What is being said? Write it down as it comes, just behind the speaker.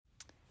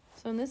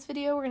So in this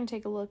video, we're going to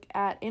take a look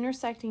at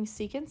intersecting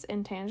secants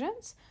and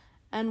tangents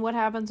and what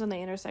happens when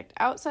they intersect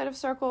outside of a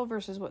circle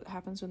versus what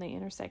happens when they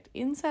intersect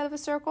inside of a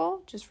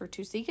circle, just for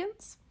two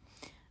secants.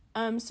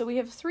 So we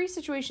have three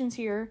situations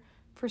here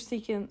for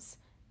secants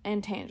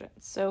and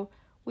tangents. So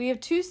we have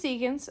two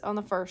secants on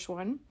the first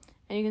one,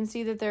 and you can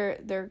see that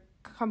they're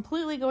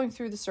completely going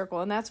through the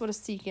circle, and that's what a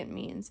secant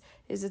means,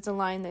 is it's a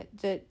line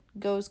that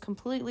goes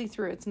completely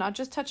through. It's not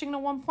just touching to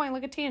one point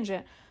like a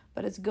tangent,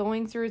 but it's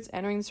going through, it's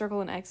entering the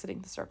circle and exiting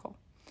the circle.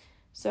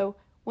 So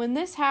when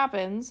this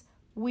happens,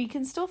 we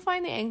can still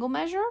find the angle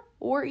measure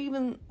or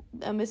even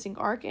a missing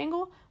arc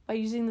angle by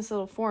using this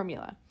little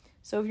formula.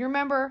 So if you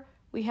remember,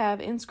 we have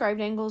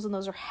inscribed angles and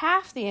those are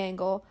half the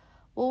angle.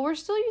 Well, we're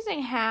still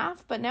using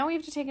half, but now we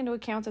have to take into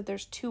account that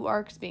there's two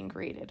arcs being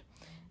created.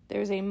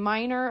 There's a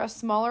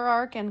smaller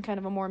arc, and kind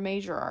of a more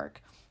major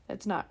arc.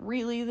 That's not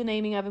really the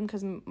naming of them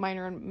because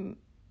minor and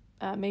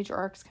major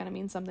arcs kind of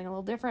mean something a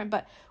little different,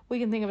 but we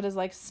can think of it as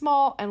like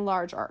small and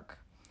large arc.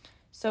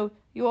 So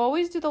you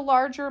always do the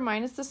larger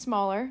minus the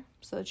smaller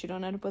so that you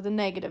don't end up with a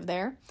negative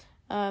there.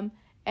 And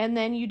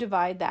then you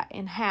divide that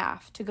in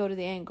half to go to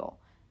the angle.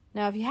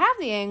 Now, if you have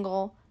the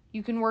angle,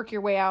 you can work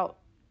your way out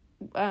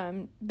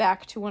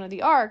back to one of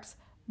the arcs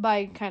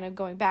by kind of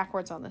going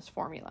backwards on this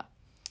formula.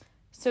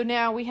 So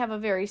now we have a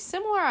very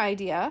similar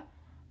idea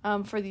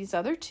for these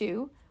other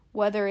two.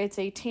 Whether it's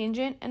a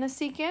tangent and a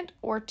secant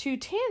or two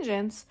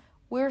tangents,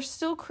 we're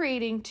still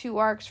creating two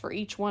arcs for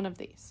each one of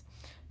these.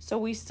 So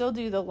we still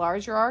do the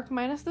larger arc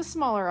minus the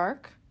smaller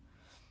arc.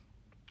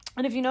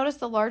 And if you notice,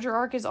 the larger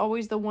arc is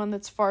always the one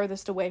that's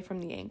farthest away from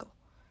the angle.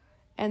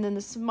 And then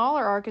the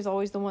smaller arc is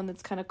always the one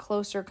that's kind of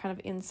closer, kind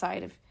of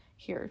inside of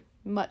here,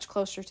 much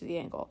closer to the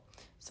angle.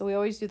 So we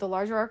always do the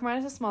larger arc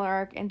minus the smaller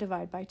arc and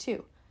divide by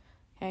 2.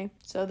 Okay,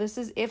 so this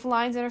is if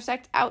lines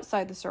intersect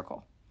outside the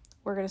circle.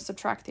 We're going to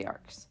subtract the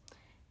arcs.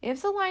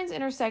 If the lines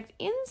intersect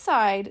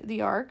inside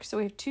the arc, so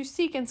we have two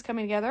secants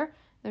coming together,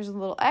 there's a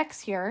little X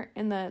here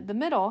in the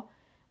middle,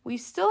 we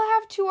still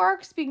have two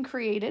arcs being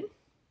created.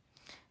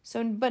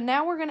 But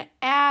now we're going to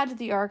add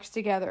the arcs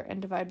together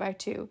and divide by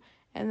 2.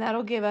 And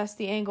that'll give us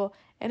the angle.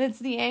 And it's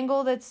the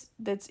angle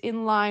that's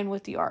in line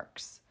with the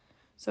arcs.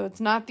 So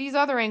it's not these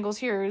other angles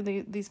here,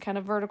 these kind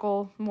of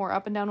vertical, more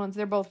up and down ones.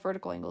 They're both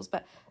vertical angles,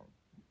 but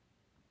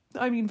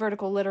I mean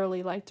vertical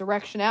literally, like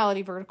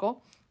directionality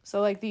vertical. So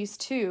like these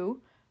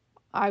two,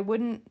 I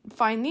wouldn't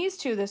find these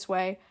two this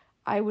way.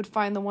 I would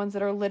find the ones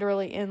that are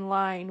literally in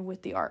line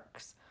with the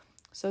arcs.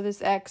 So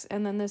this X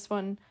and then this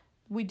one,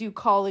 we do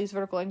call these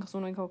vertical angles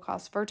when we go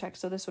across vertex.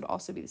 So this would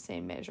also be the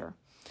same measure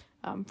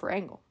for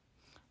angle.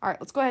 All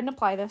right, let's go ahead and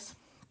apply this.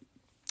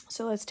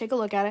 So let's take a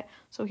look at it.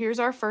 So here's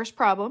our first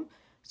problem.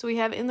 So we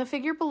have in the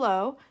figure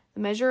below, the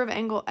measure of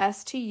angle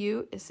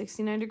STU is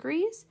 69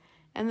 degrees,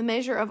 and the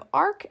measure of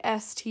arc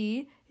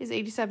ST is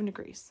 87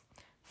 degrees.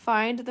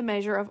 Find the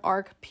measure of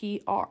arc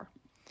PR.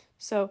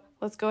 So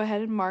let's go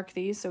ahead and mark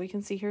these so we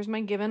can see here's my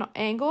given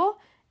angle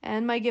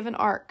and my given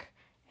arc.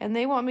 And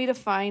they want me to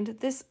find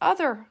this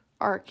other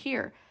arc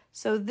here.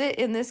 So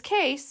in this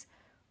case,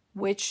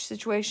 which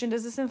situation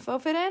does this info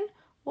fit in?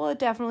 Well, it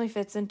definitely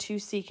fits in two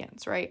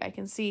secants, right? I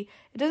can see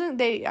I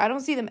don't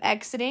see them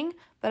exiting,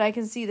 but I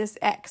can see this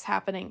X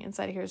happening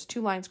inside of here. There's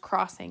two lines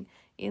crossing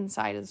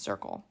inside of the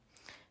circle.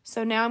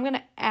 So now I'm going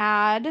to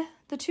add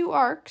the two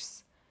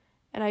arcs,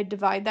 and I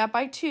divide that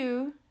by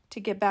 2 to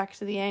get back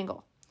to the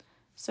angle.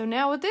 So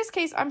now with this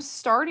case, I'm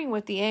starting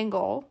with the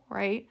angle,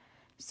 right?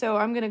 So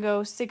I'm going to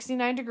go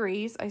 69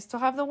 degrees. I still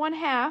have the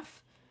 1/2.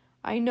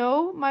 I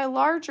know my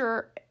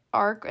larger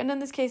arc, and in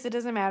this case, it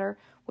doesn't matter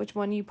which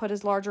one you put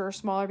as larger or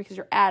smaller because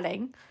you're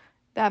adding.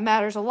 That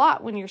matters a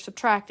lot when you're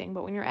subtracting,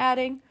 but when you're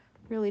adding,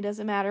 really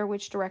doesn't matter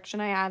which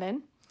direction I add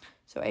in.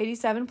 So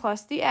 87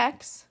 plus the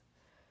X.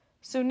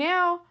 So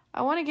now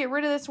I want to get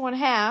rid of this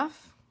 1/2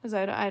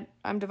 because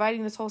I'm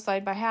dividing this whole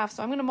side by half.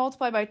 So I'm going to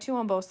multiply by 2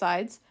 on both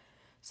sides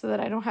so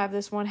that I don't have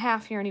this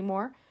 1/2 here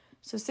anymore.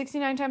 So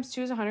 69 times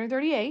 2 is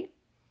 138.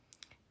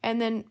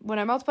 And then when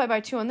I multiply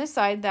by 2 on this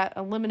side, that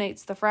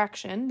eliminates the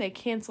fraction. They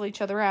cancel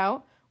each other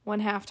out.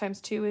 1/2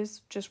 times 2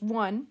 is just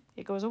 1.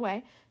 It goes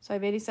away. So I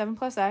have 87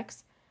 plus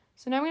X.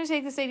 So now I'm going to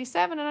take this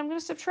 87 and I'm going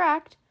to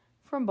subtract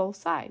from both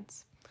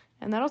sides.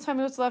 And that'll tell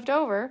me what's left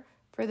over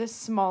for this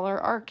smaller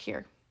arc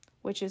here,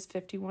 which is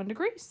 51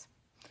 degrees.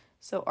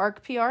 So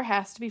arc PR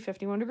has to be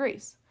 51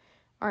 degrees.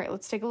 All right,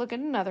 let's take a look at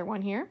another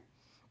one here.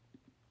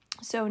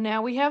 So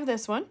now we have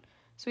this one.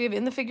 So we have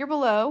in the figure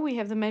below, we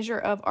have the measure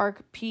of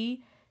arc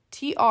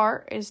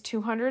PTR is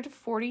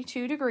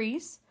 242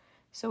 degrees.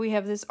 So we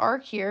have this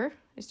arc here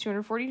is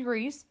 240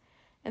 degrees.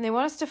 And they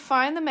want us to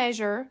find the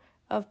measure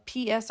of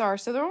PSR.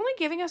 So they're only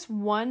giving us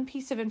one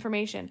piece of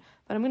information,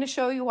 but I'm going to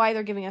show you why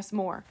they're giving us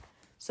more.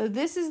 So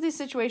this is the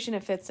situation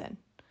it fits in.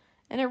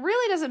 And it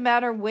really doesn't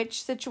matter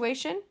which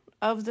situation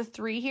of the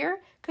 3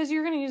 here, because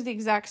you're going to use the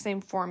exact same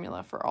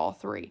formula for all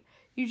 3.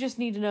 You just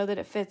need to know that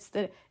it fits,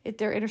 that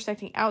they're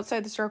intersecting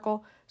outside the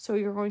circle, so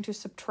you're going to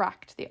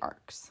subtract the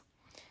arcs.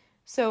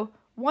 So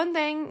one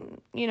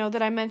thing,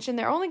 that I mentioned,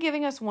 they're only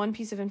giving us one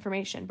piece of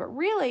information, but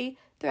really,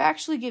 they're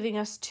actually giving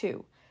us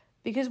 2.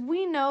 because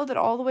we know that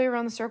all the way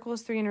around the circle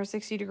is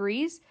 360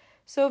 degrees.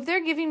 So if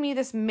they're giving me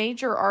this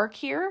major arc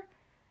here,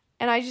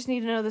 and I just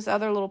need to know this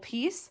other little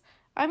piece,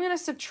 I'm going to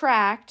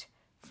subtract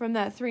from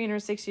that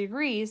 360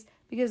 degrees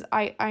because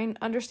I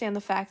understand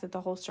the fact that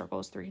the whole circle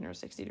is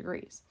 360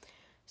 degrees.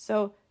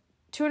 So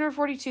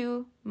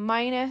 242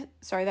 minus,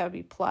 sorry, that would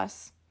be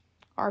plus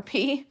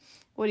RP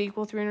would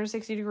equal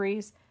 360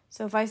 degrees.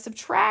 So if I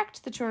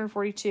subtract the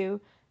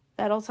 242,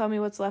 that'll tell me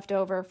what's left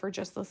over for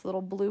just this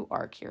little blue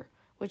arc here,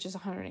 which is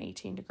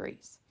 118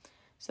 degrees.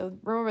 So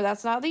remember,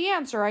 that's not the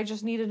answer. I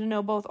just needed to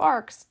know both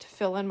arcs to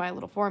fill in my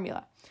little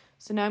formula.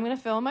 So now I'm going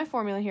to fill in my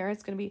formula here.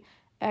 It's going to be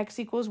x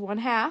equals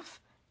 1/2,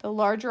 the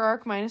larger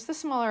arc minus the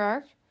smaller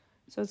arc.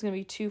 So it's going to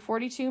be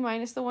 242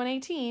 minus the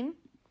 118.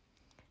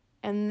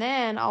 And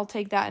then I'll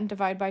take that and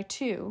divide by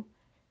 2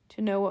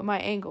 to know what my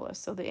angle is.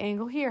 So the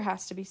angle here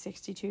has to be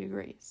 62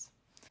 degrees.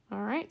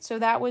 All right, so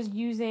that was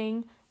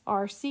using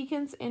our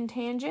secants and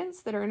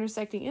tangents that are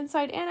intersecting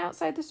inside and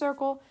outside the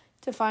circle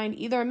to find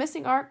either a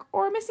missing arc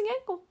or a missing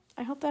angle.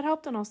 I hope that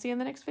helped, and I'll see you in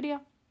the next video.